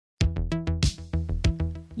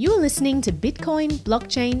You are listening to Bitcoin,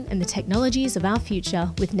 Blockchain, and the Technologies of Our Future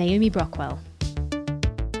with Naomi Brockwell.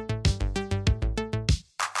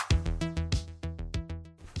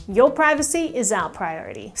 Your privacy is our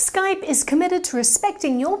priority. Skype is committed to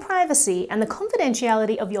respecting your privacy and the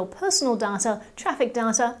confidentiality of your personal data, traffic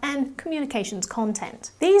data, and communications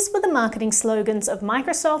content. These were the marketing slogans of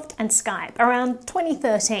Microsoft and Skype around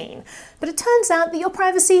 2013. But it turns out that your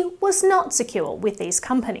privacy was not secure with these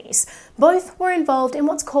companies. Both were involved in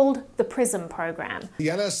what's called the PRISM program. The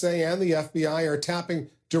NSA and the FBI are tapping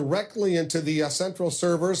directly into the central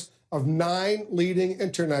servers of 9 leading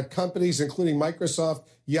internet companies, including Microsoft,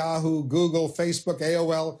 Yahoo, Google, Facebook,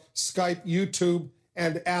 AOL, Skype, YouTube,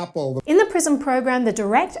 and Apple. In the PRISM program, the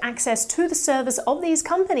direct access to the servers of these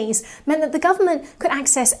companies meant that the government could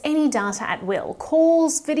access any data at will: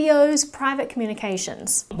 calls, videos, private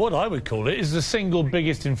communications. What I would call it is the single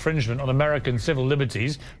biggest infringement on American civil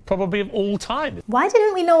liberties, probably of all time. Why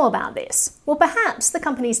didn't we know about this? Well, perhaps the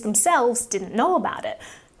companies themselves didn't know about it.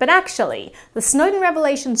 But actually, the Snowden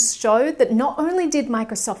revelations showed that not only did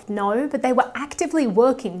Microsoft know, but they were actively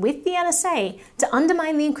working with the NSA to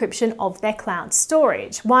undermine the encryption of their cloud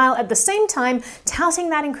storage, while at the same time touting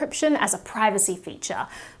that encryption as a privacy feature.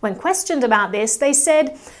 When questioned about this, they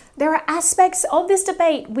said, "There are aspects of this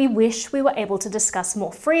debate we wish we were able to discuss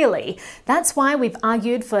more freely. That's why we've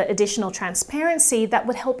argued for additional transparency that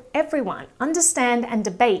would help everyone understand and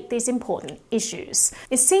debate these important issues."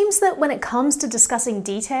 It seems that when it comes to discussing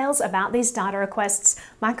details about these data requests,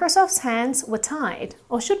 Microsoft's hands were tied,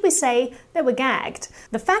 or should we say, they were gagged.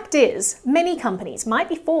 The fact is, many companies might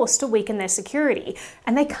be forced to weaken their security,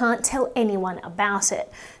 and they can't tell anyone about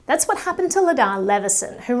it. That's what happened to Ladar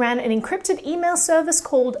Levison, who ran an encrypted email service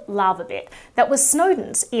called LavaBit that was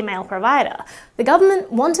Snowden's email provider. The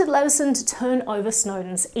government wanted Levison to turn over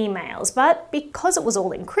Snowden's emails, but because it was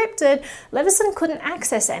all encrypted, Levison couldn't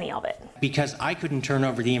access any of it. Because I couldn't turn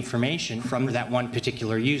over the information from that one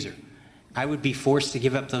particular user. I would be forced to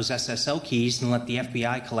give up those SSL keys and let the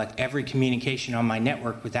FBI collect every communication on my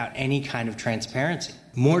network without any kind of transparency.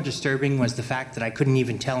 More disturbing was the fact that I couldn't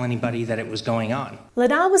even tell anybody that it was going on.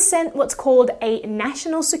 Ladar was sent what's called a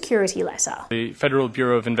national security letter. The Federal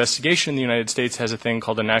Bureau of Investigation in the United States has a thing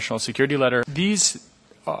called a national security letter. These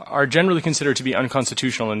are generally considered to be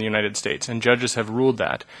unconstitutional in the United States, and judges have ruled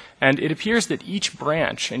that. And it appears that each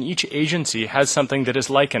branch and each agency has something that is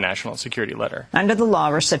like a national security letter. Under the law,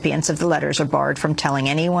 recipients of the letters are barred from telling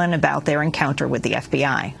anyone about their encounter with the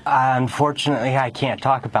FBI. Unfortunately, I can't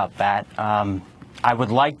talk about that. I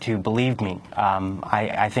would like to, believe me.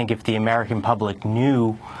 I think if the American public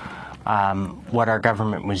knew what our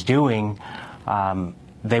government was doing,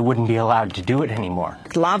 they wouldn't be allowed to do it anymore.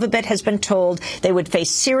 LavaBit has been told they would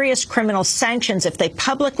face serious criminal sanctions if they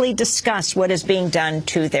publicly discuss what is being done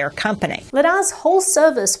to their company. Ladar's whole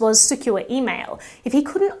service was secure email. If he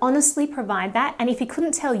couldn't honestly provide that, and if he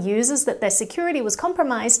couldn't tell users that their security was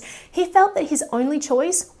compromised, he felt that his only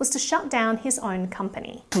choice was to shut down his own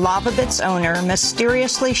company. LavaBit's owner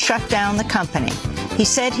mysteriously shut down the company. He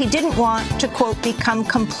said he didn't want to, quote, become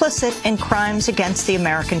complicit in crimes against the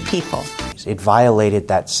American people. It violated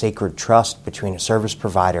that sacred trust between a service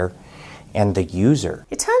provider and the user.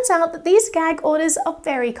 It turns out that these gag orders are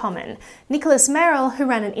very common. Nicholas Merrill, who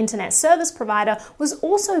ran an internet service provider, was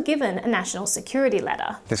also given a national security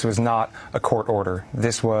letter. This was not a court order.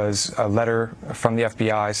 This was a letter from the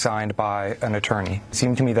FBI signed by an attorney. It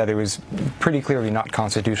seemed to me that it was pretty clearly not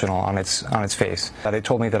constitutional on its face. It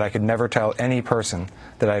told me that I could never tell any person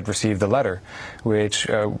that I had received the letter, which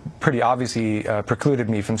pretty obviously precluded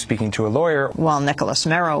me from speaking to a lawyer. While Nicholas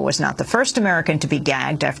Merrill was not the first American to be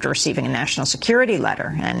gagged after receiving a national security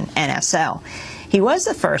letter, an NSL, he was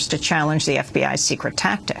the first to challenge the FBI's secret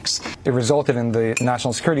tactics. It resulted in the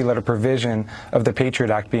national security letter provision of the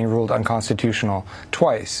Patriot Act being ruled unconstitutional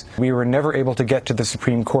twice. We were never able to get to the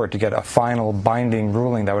Supreme Court to get a final binding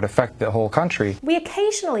ruling that would affect the whole country. We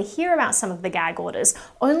occasionally hear about some of the gag orders,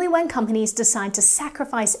 only when companies decide to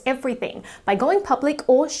sacrifice everything by going public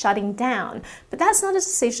or shutting down. But that's not a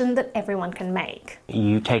decision that everyone can make.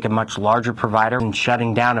 You take a much larger provider, and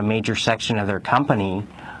shutting down a major section of their company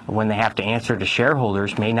when they have to answer to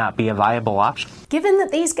shareholders may not be a viable option. Given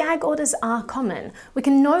that these gag orders are common, we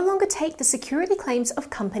can no longer take the security claims of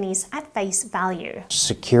companies at face value.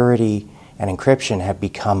 Security and encryption have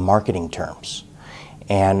become marketing terms.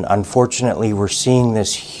 And unfortunately, we're seeing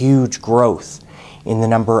this huge growth in the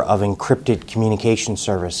number of encrypted communication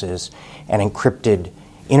services and encrypted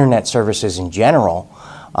internet services in general.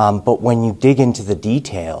 But when you dig into the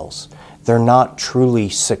details, they're not truly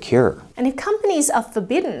secure. And if companies are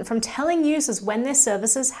forbidden from telling users when their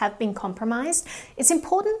services have been compromised, it's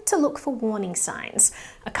important to look for warning signs.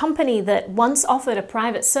 A company that once offered a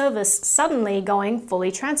private service suddenly going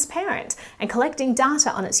fully transparent and collecting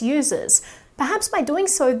data on its users. Perhaps by doing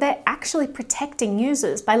so, they're actually protecting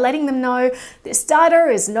users by letting them know this data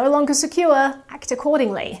is no longer secure, act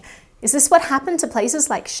accordingly. Is this what happened to places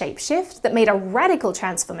like Shapeshift that made a radical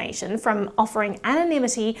transformation from offering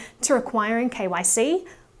anonymity to requiring KYC?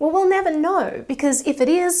 Well, we'll never know, because if it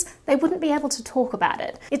is, they wouldn't be able to talk about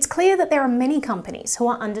it. It's clear that there are many companies who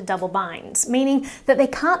are under double binds, meaning that they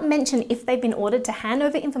can't mention if they've been ordered to hand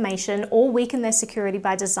over information or weaken their security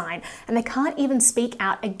by design, and they can't even speak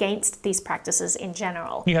out against these practices in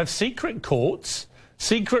general. You have secret courts,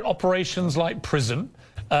 secret operations like PRISM,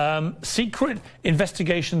 secret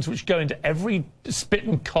investigations which go into every spit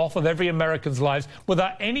and cough of every American's lives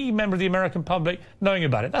without any member of the American public knowing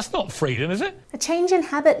about it. That's not freedom, is it? A change in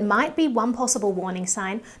habit might be one possible warning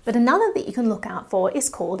sign, but another that you can look out for is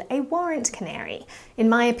called a warrant canary. In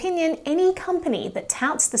my opinion, any company that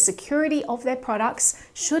touts the security of their products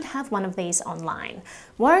should have one of these online.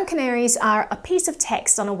 Warrant canaries are a piece of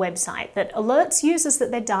text on a website that alerts users that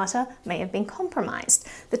their data may have been compromised.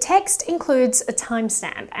 The text includes a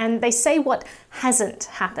timestamp, and they say what hasn't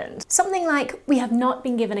happened. Something like, we have not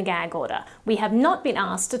been given a gag order. We have not been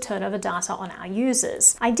asked to turn over data on our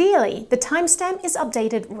users. Ideally, the timestamp is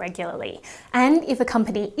updated regularly. And if a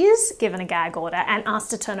company is given a gag order and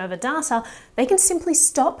asked to turn over data, they can simply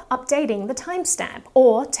stop updating the timestamp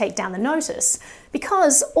or take down the notice.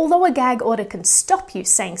 Because although a gag order can stop you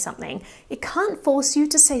saying something, it can't force you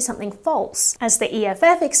to say something false. As the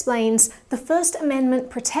EFF explains, the First Amendment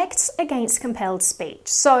protects against compelled speech.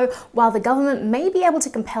 So while the government may be able to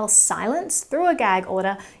compel silence through a gag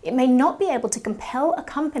order, it may not be able to compel a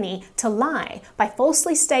company to lie by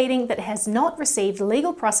falsely stating that it has not received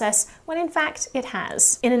legal process when in fact it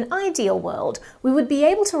has. In an ideal world, we would be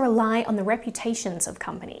able to rely on the reputations of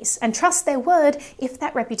companies and trust their word if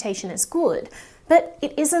that reputation is good. But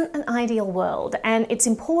it isn't an ideal world, and it's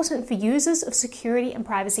important for users of security and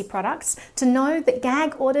privacy products to know that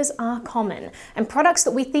gag orders are common, and products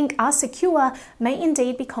that we think are secure may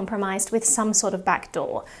indeed be compromised with some sort of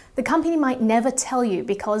backdoor. The company might never tell you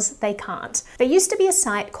because they can't. There used to be a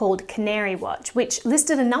site called Canary Watch, which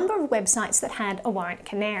listed a number of websites that had a warrant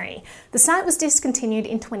canary. The site was discontinued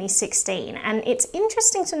in 2016, and it's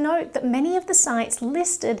interesting to note that many of the sites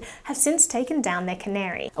listed have since taken down their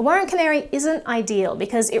canary. A warrant canary isn't ideal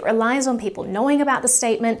because it relies on people knowing about the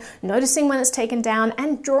statement, noticing when it's taken down,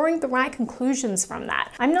 and drawing the right conclusions from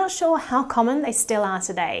that. I'm not sure how common they still are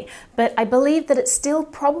today, but I believe that it's still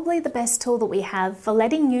probably the best tool that we have for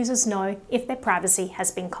letting users know if their privacy has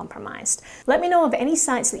been compromised. Let me know of any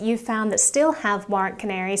sites that you've found that still have warrant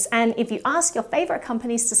canaries, and if you ask your favorite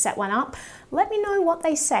companies to set one up, let me know what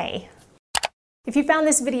they say. If you found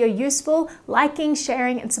this video useful, liking,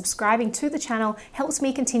 sharing, and subscribing to the channel helps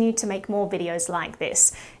me continue to make more videos like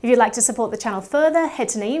this. If you'd like to support the channel further, head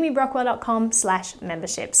to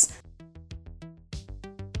naomibrockwell.com/memberships.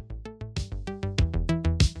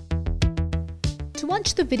 To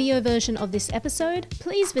watch the video version of this episode,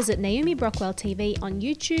 please visit Naomi Brockwell TV on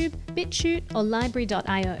YouTube, BitChute, or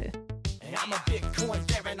Library.io.